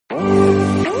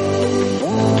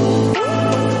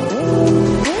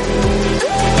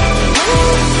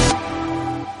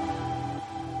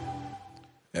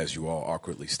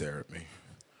awkwardly stare at me.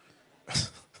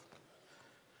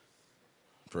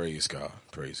 Praise God.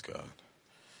 Praise God.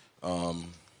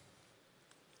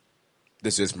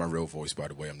 This is my real voice, by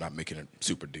the way. I'm not making it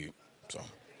super deep. So,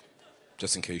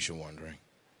 just in case you're wondering.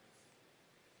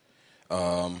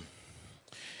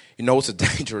 It's a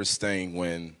dangerous thing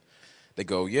when they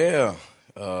go, yeah,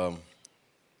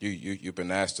 you've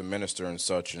been asked to minister and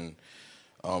such, and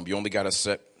you only got a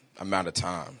set amount of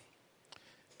time.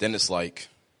 Then it's like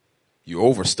you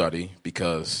overstudy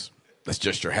because that's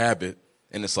just your habit.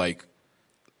 And it's like,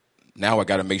 now I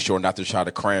got to make sure not to try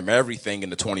to cram everything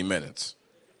into 20 minutes.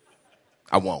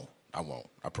 I won't. I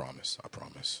promise.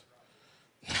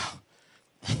 No.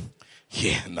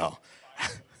 Yeah, no.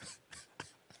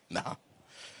 Nah.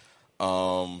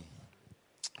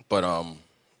 But I'm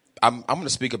going to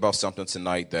speak about something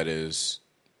tonight that is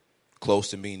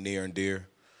close to me, near and dear.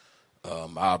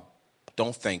 I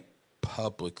don't think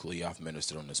publicly I've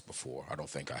ministered on this before. I don't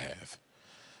think I have.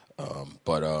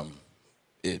 But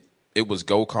it was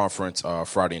Go Conference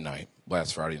last Friday night.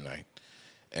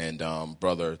 And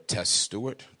Brother Tess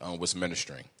Stewart was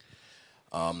ministering.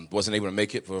 Wasn't able to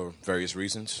make it for various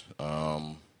reasons,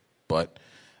 but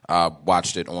I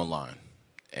watched it online.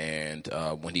 And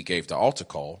when he gave the altar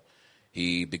call,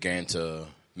 he began to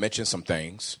mention some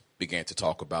things, began to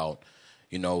talk about,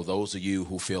 those of you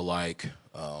who feel like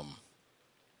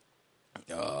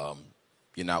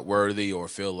you're not worthy or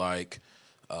feel like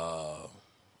you're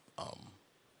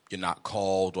not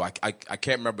called. Or I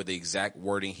can't remember the exact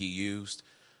wording he used,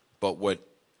 but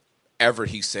whatever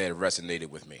he said resonated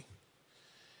with me.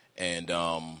 And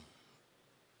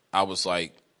I was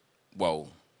like, well,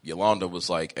 Yolanda was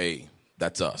like, hey,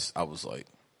 that's us. I was like,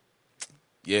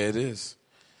 yeah, it is.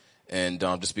 And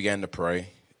just began to pray.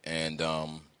 And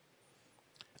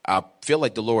I feel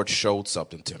like the Lord showed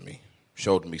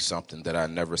me something that I'd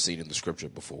never seen in the scripture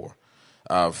before.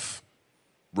 I've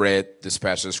read this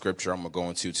passage of scripture I'm going to go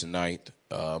into tonight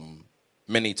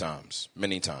many times.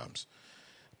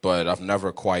 But I've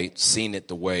never quite seen it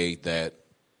the way that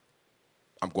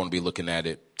I'm going to be looking at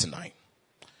it tonight.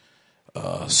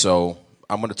 So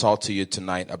I'm going to talk to you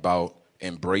tonight about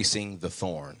embracing the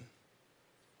thorn.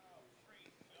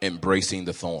 Embracing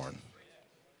the thorn.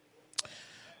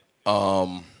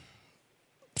 So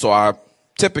I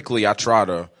try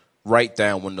to write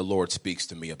down when the Lord speaks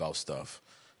to me about stuff,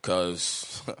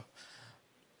 because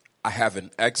I have an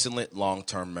excellent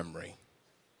long-term memory,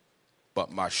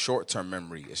 but my short-term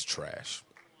memory is trash.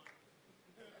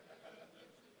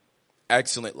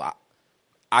 Excellent.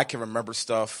 I can remember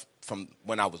stuff from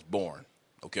when I was born,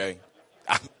 okay?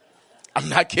 I'm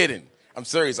not kidding. I'm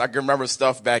serious. I can remember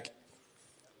stuff back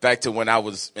to when I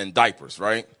was in diapers,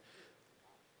 right?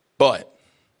 But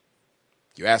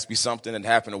you ask me something that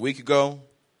happened a week ago,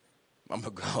 I'm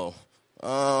going to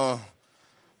go,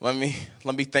 let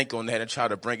me think on that and try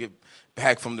to bring it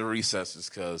back from the recesses,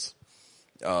 because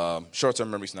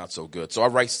short-term memory's not so good. So I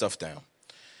write stuff down.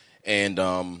 And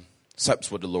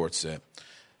that's what the Lord said.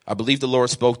 I believe the Lord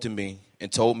spoke to me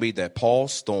and told me that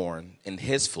Paul's thorn in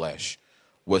his flesh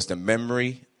was the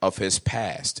memory of his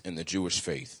past in the Jewish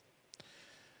faith.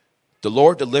 The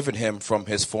Lord delivered him from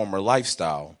his former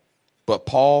lifestyle, but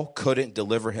Paul couldn't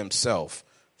deliver himself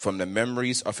from the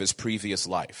memories of his previous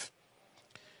life.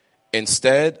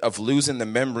 Instead of losing the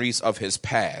memories of his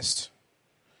past,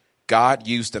 God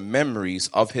used the memories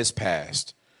of his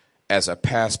past as a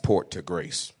passport to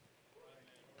grace.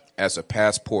 As a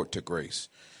passport to grace.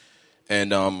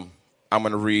 And I'm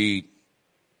going to read.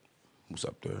 Who's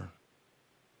up there?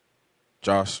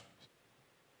 Josh?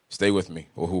 Stay with me.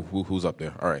 Or who's up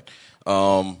there? All right.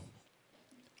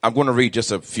 I'm going to read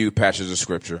just a few passages of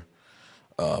scripture,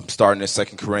 starting in 2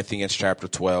 Corinthians chapter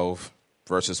 12,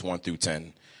 verses 1 through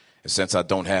 10. And since I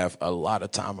don't have a lot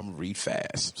of time, I'm going to read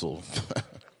fast. So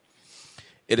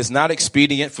it is not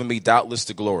expedient for me, doubtless,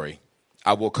 to glory.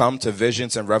 I will come to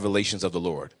visions and revelations of the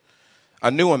Lord. I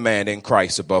knew a man in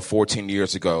Christ above 14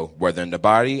 years ago, whether in the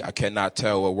body I cannot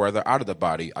tell, or whether out of the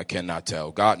body I cannot tell.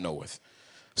 God knoweth.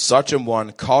 Such a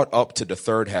one caught up to the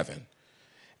third heaven.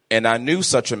 And I knew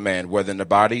such a man, whether in the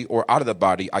body or out of the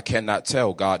body I cannot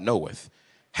tell. God knoweth.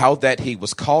 How that he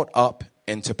was caught up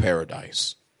into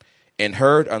paradise, and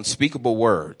heard unspeakable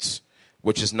words,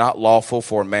 which is not lawful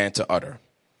for a man to utter.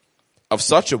 Of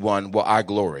such a one will I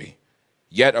glory.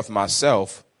 Yet of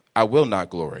myself I will not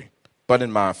glory, but in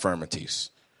my infirmities.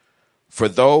 For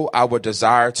though I would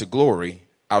desire to glory,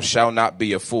 I shall not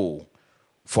be a fool.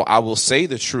 For I will say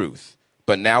the truth,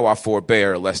 but now I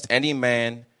forbear, lest any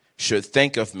man should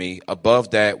think of me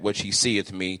above that which he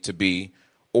seeth me to be,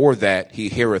 or that he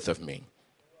heareth of me.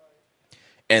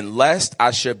 And lest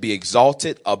I should be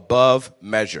exalted above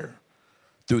measure,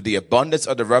 through the abundance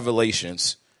of the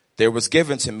revelations, there was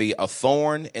given to me a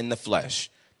thorn in the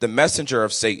flesh, the messenger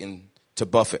of Satan to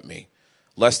buffet me,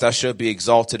 lest I should be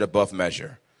exalted above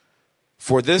measure.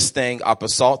 For this thing I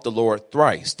besought the Lord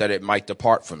thrice, that it might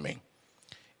depart from me.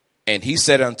 And he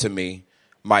said unto me,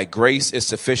 my grace is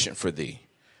sufficient for thee,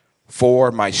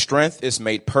 for my strength is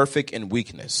made perfect in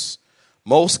weakness.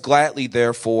 Most gladly,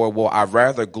 therefore, will I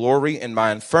rather glory in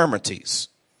my infirmities,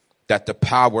 that the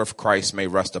power of Christ may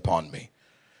rest upon me.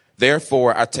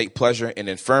 Therefore, I take pleasure in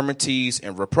infirmities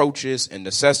and reproaches and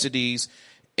necessities,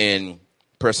 in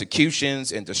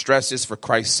persecutions and distresses for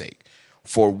Christ's sake.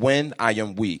 For when I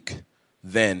am weak,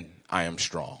 then I am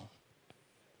strong.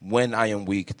 When I am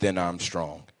weak, then I am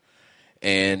strong.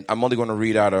 And I'm only going to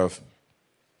read out of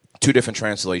two different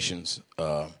translations,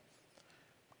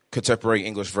 Contemporary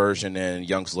English Version and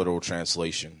Young's Literal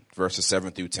Translation, verses 7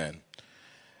 through 10.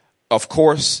 Of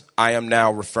course, I am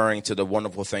now referring to the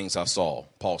wonderful things I saw,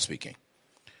 Paul speaking.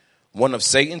 One of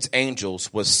Satan's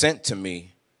angels was sent to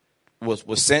me,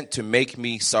 was sent to make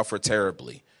me suffer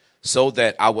terribly, so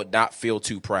that I would not feel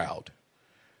too proud.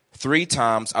 3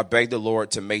 times I begged the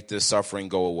Lord to make this suffering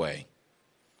go away.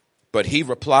 But he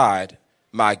replied,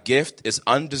 my gift is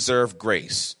undeserved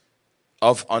grace.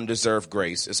 Of undeserved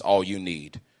grace is all you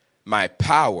need. My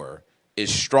power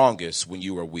is strongest when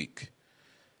you are weak.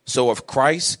 So if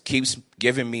Christ keeps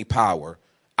giving me power,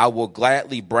 I will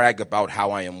gladly brag about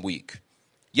how I am weak.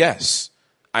 Yes,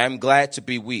 I am glad to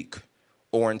be weak,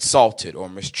 or insulted, or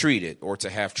mistreated, or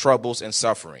to have troubles and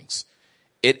sufferings.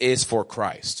 It is for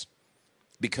Christ.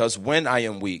 Because when I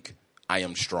am weak, I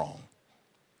am strong.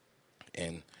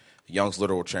 In Young's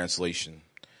Literal Translation.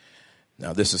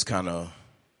 Now, this is kind of a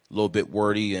little bit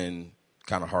wordy and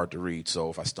kind of hard to read, so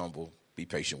if I stumble, be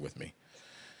patient with me.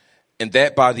 And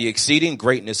that by the exceeding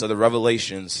greatness of the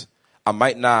revelations, I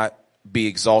might not be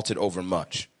exalted over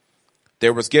much.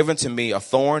 There was given to me a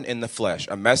thorn in the flesh,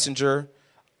 a messenger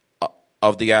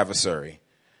of the adversary,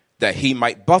 that he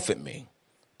might buffet me,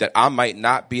 that I might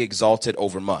not be exalted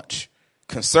over much.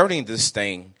 Concerning this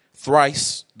thing,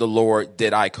 thrice the Lord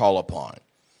did I call upon,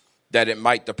 that it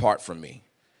might depart from me.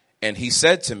 And he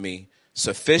said to me,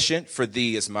 sufficient for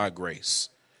thee is my grace.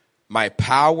 My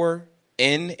power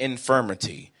in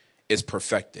infirmity is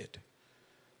perfected.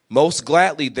 Most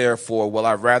gladly, therefore, will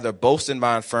I rather boast in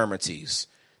my infirmities,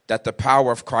 that the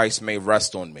power of Christ may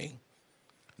rest on me.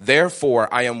 Therefore,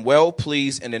 I am well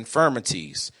pleased in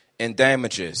infirmities, in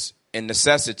damages, in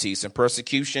necessities, in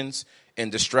persecutions, in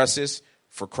distresses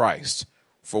for Christ.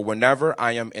 For whenever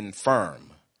I am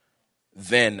infirm,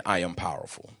 then I am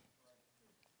powerful.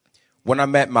 When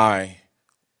I'm at my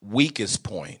weakest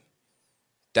point,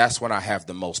 that's when I have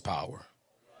the most power.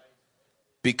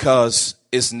 Because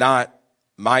it's not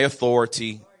my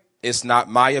authority, it's not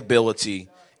my ability,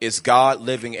 it's God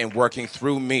living and working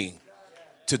through me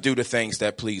to do the things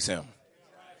that please him.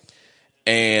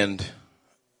 And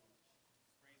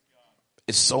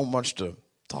it's so much to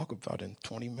talk about in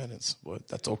 20 minutes, but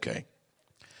that's okay.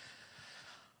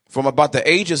 From about the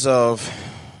ages of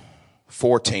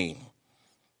 14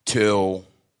 till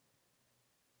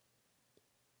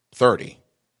 30,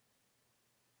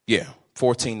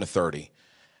 14 to 30,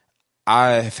 I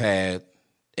have had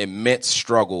immense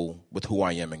struggle with who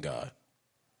I am in God.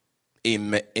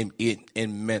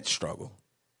 Immense struggle.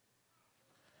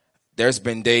 There's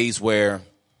been days where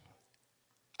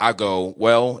I go,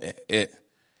 well,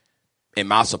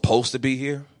 am I supposed to be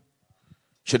here?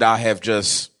 Should I have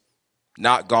just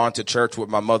not gone to church with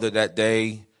my mother that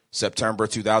day, September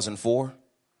 2004?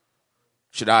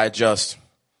 Should I have just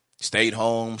stayed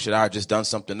home? Should I have just done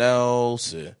something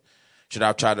else? Should I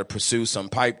have tried to pursue some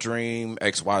pipe dream,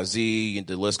 XYZ, and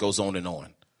the list goes on and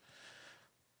on.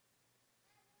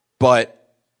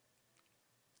 But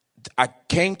I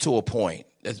came to a point,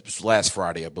 it was last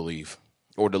Friday, I believe,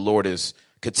 or the Lord is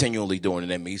continually doing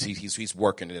it in me. He's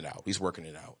working it out. He's working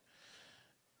it out.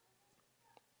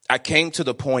 I came to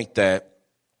the point that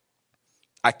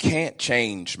I can't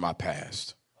change my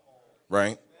past,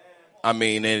 right? I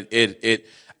mean, it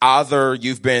either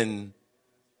you've been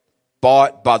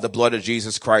bought by the blood of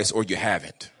Jesus Christ or you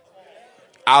haven't.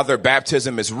 Either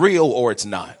baptism is real or it's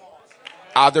not.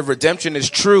 Either redemption is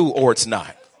true or it's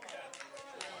not.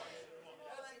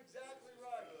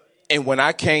 And when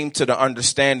I came to the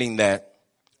understanding that,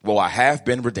 well, I have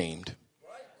been redeemed,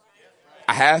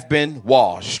 I have been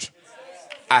washed,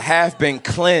 I have been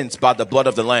cleansed by the blood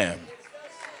of the Lamb,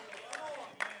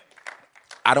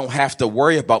 I don't have to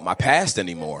worry about my past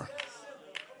anymore.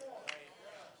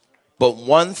 But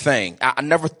one thing, I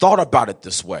never thought about it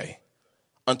this way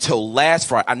until last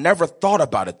Friday. I never thought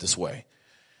about it this way.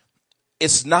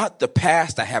 It's not the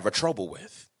past I have a trouble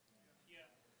with.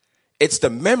 It's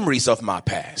the memories of my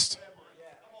past.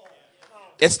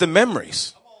 It's the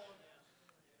memories.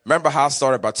 Remember how I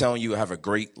started by telling you I have a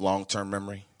great long-term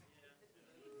memory?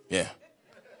 Yeah.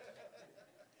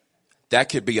 That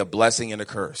could be a blessing and a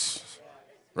curse,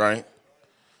 right?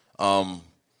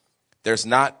 There's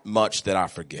not much that I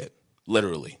forget,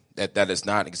 literally. That is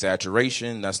not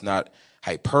exaggeration. That's not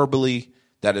hyperbole.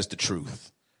 That is the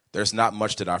truth. There's not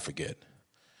much that I forget.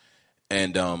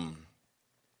 And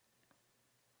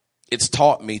it's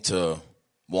taught me to,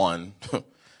 one,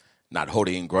 not hold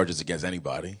any grudges against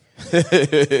anybody.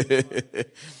 Yeah,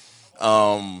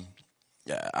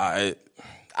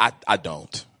 I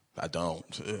don't.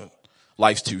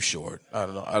 Life's too short. I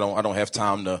don't have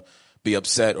time to be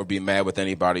upset or be mad with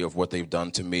anybody of what they've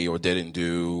done to me or didn't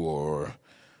do or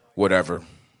whatever.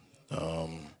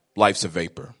 Life's a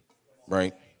vapor,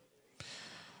 right?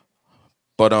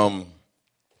 But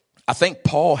I think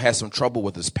Paul had some trouble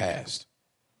with his past.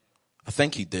 I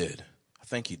think he did.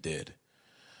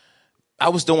 I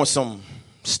was doing some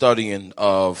studying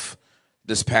of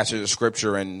this passage of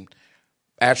scripture and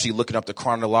actually looking up the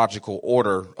chronological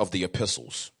order of the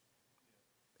epistles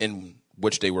in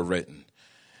which they were written.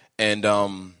 And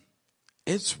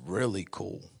it's really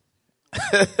cool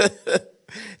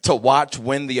to watch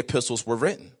when the epistles were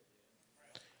written,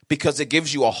 because it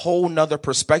gives you a whole nother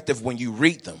perspective when you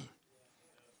read them.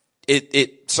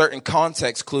 It certain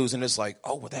context clues, and it's like,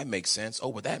 oh, well, that makes sense. Oh,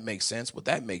 well, that makes sense. Well,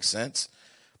 that makes sense.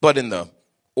 But in the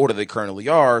order they currently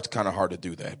are, it's kind of hard to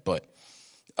do that. But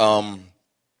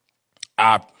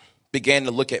I began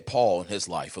to look at Paul and his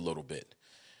life a little bit.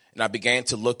 And I began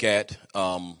to look at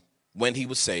when he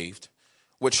was saved,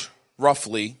 which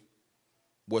roughly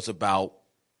was about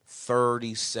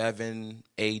 37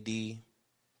 AD.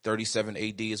 37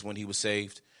 AD is when he was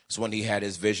saved. It's when he had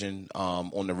his vision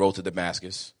on the road to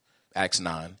Damascus, Acts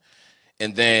 9.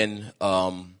 And then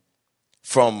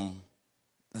from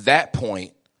that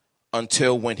point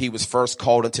until when he was first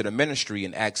called into the ministry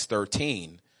in Acts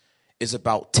 13 is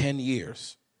about 10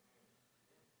 years.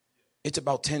 It's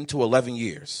about 10 to 11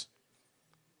 years.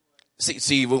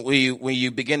 See, when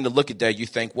you begin to look at that, you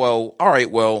think, well, all right,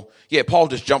 well, yeah, Paul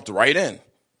just jumped right in.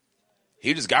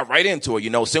 He just got right into it.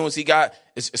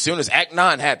 As soon as Act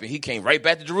 9 happened, he came right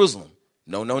back to Jerusalem.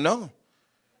 No.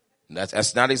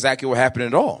 That's not exactly what happened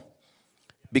at all.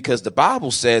 Because the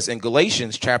Bible says in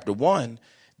Galatians chapter 1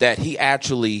 that he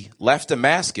actually left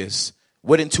Damascus,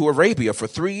 went into Arabia for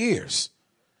 3 years.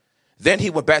 Then he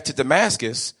went back to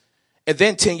Damascus, and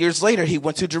then 10 years later, he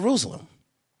went to Jerusalem.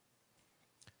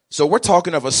 So we're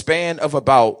talking of a span of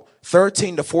about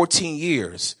 13 to 14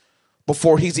 years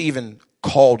before he's even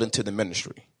called into the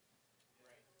ministry.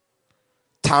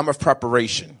 Time of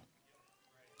preparation,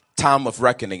 time of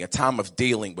reckoning, a time of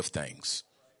dealing with things.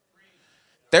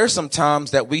 There's some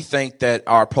times that we think that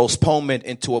our postponement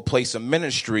into a place of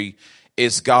ministry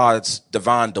is God's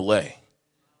divine delay.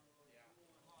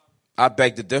 I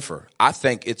beg to differ. I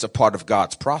think it's a part of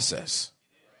God's process.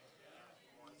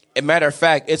 As a matter of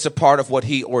fact, it's a part of what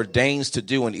he ordains to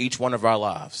do in each one of our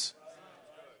lives.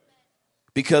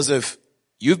 Because if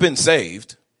you've been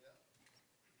saved,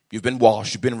 you've been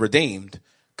washed, you've been redeemed,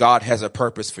 God has a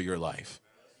purpose for your life.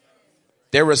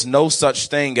 There is no such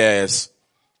thing as,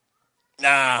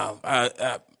 I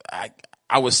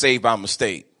was saved by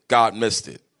mistake. God missed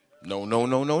it.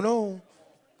 No.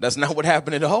 That's not what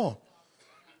happened at all.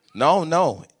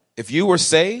 No. If you were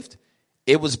saved,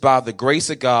 it was by the grace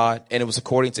of God, and it was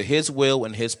according to his will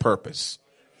and his purpose.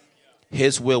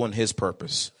 His will and his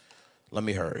purpose. Let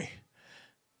me hurry.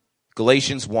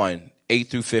 Galatians 1, 8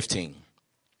 through 15.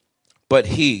 But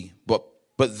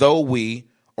though we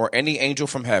or any angel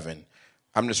from heaven,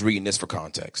 I'm just reading this for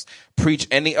context, preach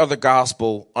any other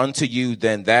gospel unto you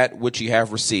than that which ye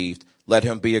have received, let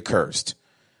him be accursed.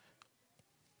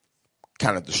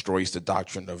 Kind of destroys the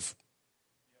doctrine of,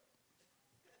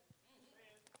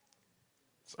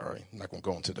 sorry, I'm not going to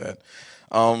go into that.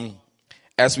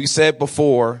 As we said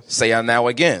before, say I now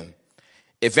again.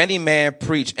 If any man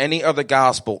preach any other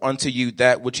gospel unto you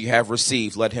that which ye have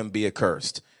received, let him be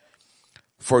accursed.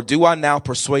 For do I now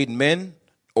persuade men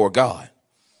or God?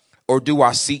 Or do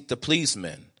I seek to please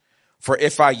men? For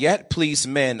if I yet please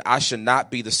men, I should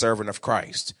not be the servant of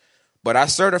Christ. But I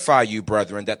certify you,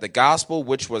 brethren, that the gospel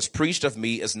which was preached of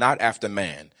me is not after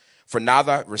man. For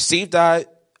neither received I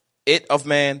it of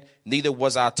man, neither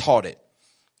was I taught it,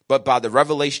 but by the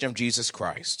revelation of Jesus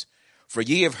Christ. For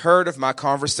ye have heard of my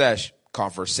conversation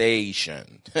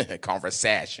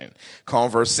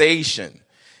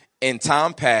in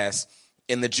time past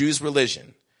in the Jews'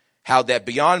 religion, how that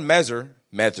beyond measure,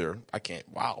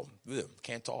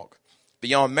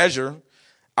 beyond measure,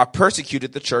 I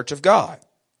persecuted the church of God,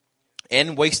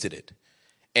 and wasted it,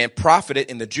 and profited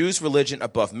in the Jews' religion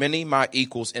above many my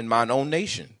equals in mine own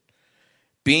nation,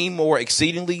 being more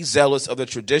exceedingly zealous of the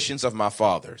traditions of my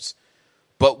fathers.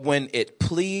 But when it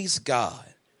pleased God,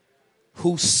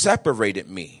 who separated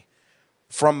me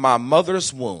from my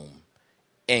mother's womb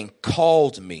and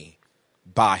called me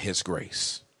by his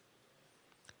grace.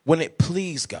 When it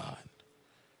pleased God,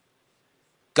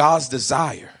 God's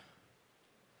desire,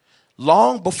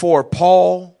 long before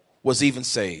Paul was even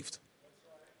saved,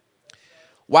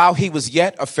 while he was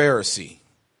yet a Pharisee,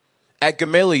 at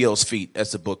Gamaliel's feet,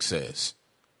 as the book says,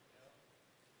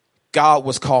 God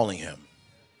was calling him.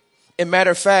 As a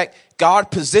matter of fact, God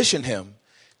positioned him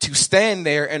to stand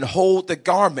there and hold the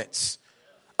garments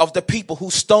of the people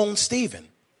who stoned Stephen.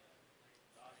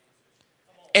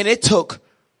 And it took,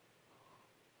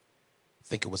 I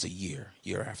think it was a year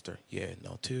after.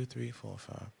 2, 3, 4,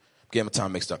 5. I'm getting my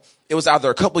time mixed up. It was either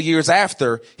a couple years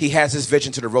after he has his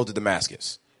vision to the road to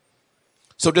Damascus.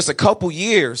 So just a couple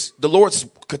years, the Lord's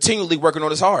continually working on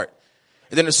his heart.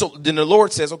 And then the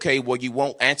Lord says, okay, well, you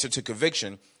won't answer to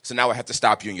conviction, so now I have to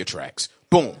stop you in your tracks.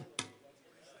 Boom.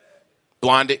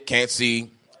 Blinded, can't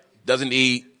see, doesn't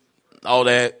eat, all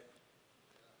that.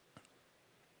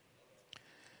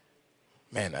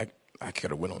 Man, I could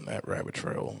have went on that rabbit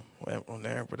trail on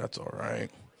there, but that's all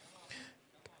right.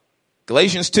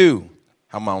 Galatians 2.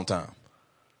 How am I on time?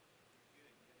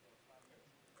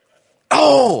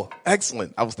 Oh,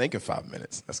 excellent. I was thinking 5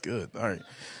 minutes. That's good. All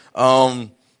right.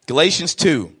 Galatians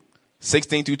 2,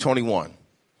 16 through 21.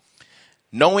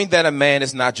 Knowing that a man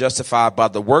is not justified by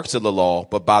the works of the law,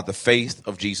 but by the faith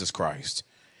of Jesus Christ.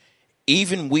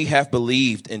 Even we have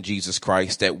believed in Jesus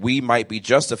Christ that we might be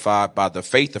justified by the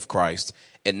faith of Christ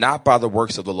and not by the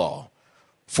works of the law.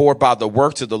 For by the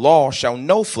works of the law shall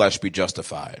no flesh be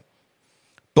justified.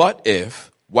 But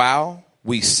if, while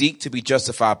we seek to be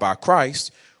justified by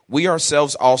Christ, we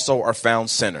ourselves also are found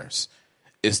sinners,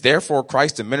 is therefore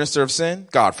Christ a minister of sin?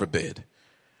 God forbid.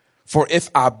 For if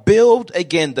I build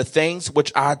again the things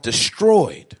which I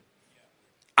destroyed,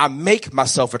 I make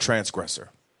myself a transgressor.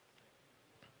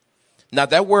 Now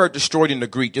that word destroyed in the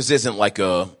Greek just isn't like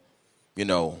a,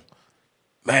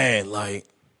 man, like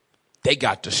they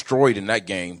got destroyed in that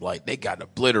game. Like they got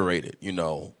obliterated,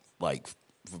 like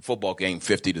football game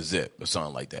 50-0 or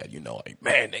something like that. Like,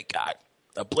 man, they got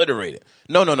obliterated.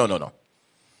 No.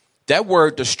 That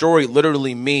word destroyed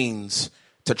literally means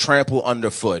to trample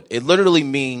underfoot. It literally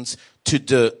means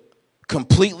to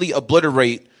completely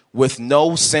obliterate with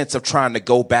no sense of trying to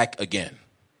go back again.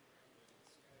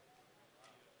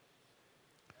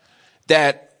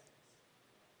 That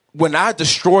when I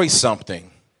destroy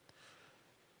something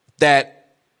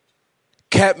that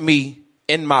kept me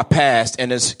in my past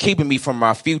and is keeping me from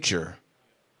my future,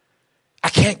 I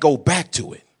can't go back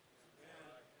to it.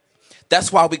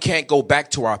 That's why we can't go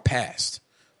back to our past.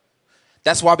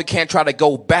 That's why we can't try to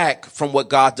go back from what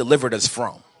God delivered us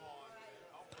from.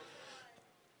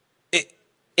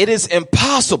 It is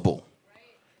impossible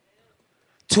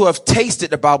to have tasted,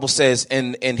 the Bible says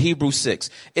in Hebrews 6,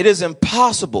 it is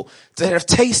impossible to have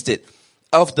tasted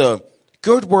of the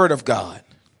good word of God,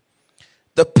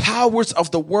 the powers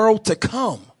of the world to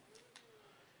come,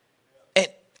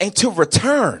 and to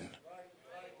return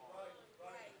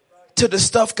to the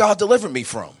stuff God delivered me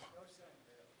from.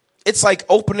 It's like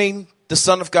opening the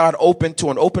Son of God open to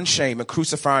an open shame and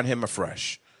crucifying him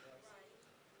afresh.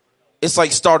 It's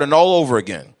like starting all over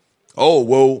again. Oh,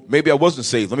 well, maybe I wasn't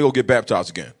saved. Let me go get baptized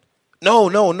again. No.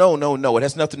 It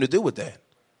has nothing to do with that.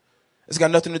 It's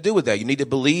got nothing to do with that. You need to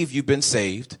believe you've been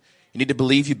saved. You need to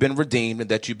believe you've been redeemed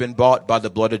and that you've been bought by the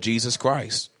blood of Jesus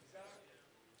Christ.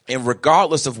 And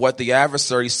regardless of what the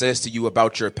adversary says to you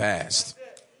about your past,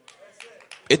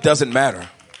 it doesn't matter.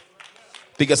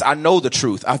 Because I know the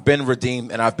truth. I've been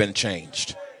redeemed and I've been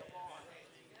changed.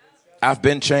 I've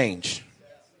been changed.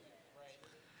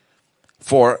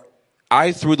 For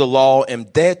I through the law am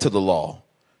dead to the law,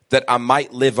 that I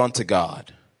might live unto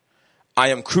God. I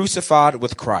am crucified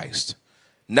with Christ.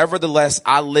 Nevertheless,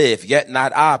 I live, yet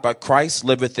not I, but Christ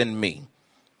liveth in me.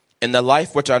 In the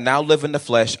life which I now live in the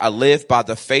flesh, I live by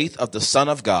the faith of the Son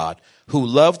of God, who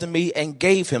loved me and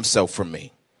gave himself for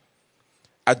me.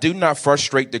 I do not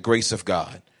frustrate the grace of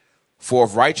God. For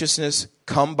if righteousness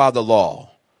come by the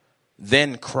law,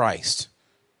 then Christ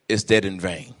is dead in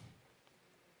vain.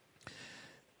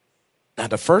 Now,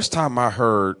 the first time I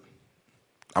heard,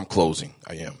 I'm closing.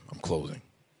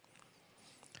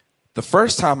 The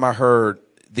first time I heard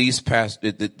these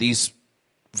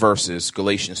verses,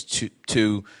 Galatians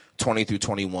 2, 20 through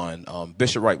 21,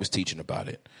 Bishop Wright was teaching about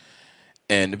it.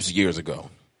 And it was years ago.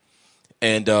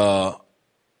 And I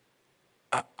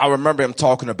remember him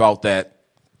talking about that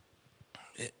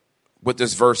what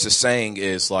this verse is saying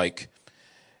is like,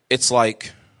 it's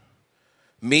like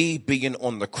me being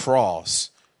on the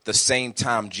cross the same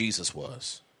time Jesus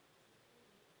was.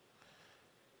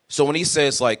 So when he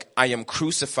says like, I am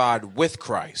crucified with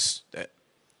Christ, that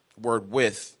word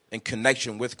with in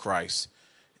connection with Christ,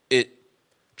 it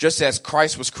just as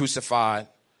Christ was crucified,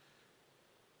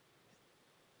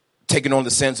 taking on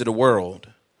the sins of the world,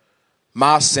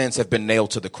 my sins have been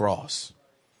nailed to the cross.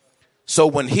 So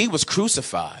when he was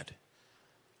crucified,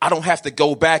 I don't have to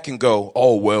go back and go,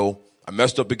 oh, well, I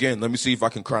messed up again. Let me see if I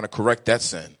can kind of correct that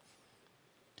sin.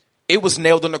 It was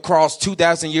nailed on the cross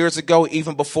 2,000 years ago,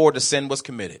 even before the sin was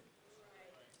committed.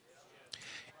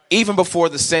 Even before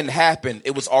the sin happened,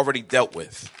 it was already dealt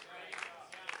with.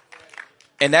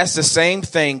 And that's the same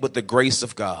thing with the grace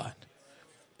of God.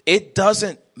 It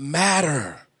doesn't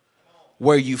matter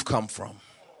where you've come from.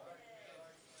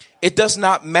 It does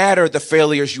not matter the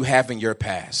failures you have in your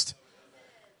past.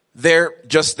 They're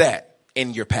just that,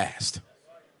 in your past.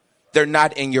 They're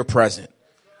not in your present.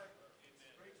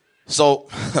 So,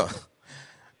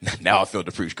 now I feel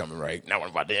the preach coming, right? Now I'm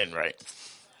about to end, right?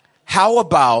 How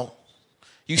about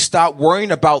you stop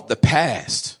worrying about the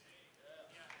past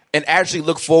and actually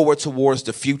look forward towards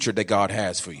the future that God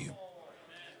has for you?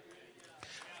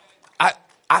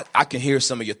 I can hear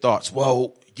some of your thoughts.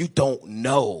 Well, you don't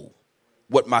know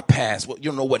what my past, you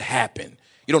don't know what happened.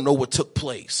 You don't know what took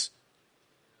place.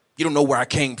 You don't know where I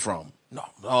came from.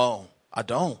 No, I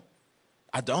don't.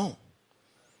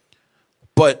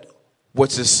 But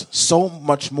what's so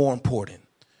much more important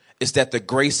is that the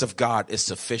grace of God is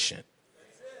sufficient,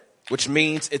 which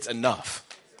means it's enough.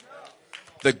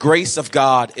 The grace of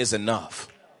God is enough.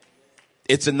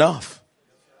 It's enough.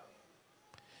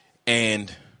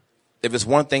 And if it's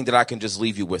one thing that I can just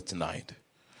leave you with tonight,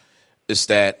 it's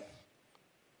that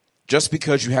just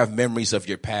because you have memories of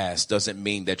your past doesn't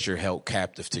mean that you're held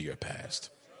captive to your past.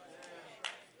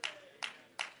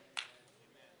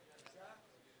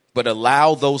 But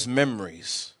allow those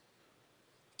memories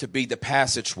to be the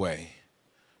passageway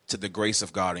to the grace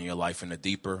of God in your life in a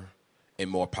deeper and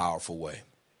more powerful way.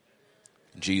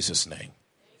 In Jesus' name.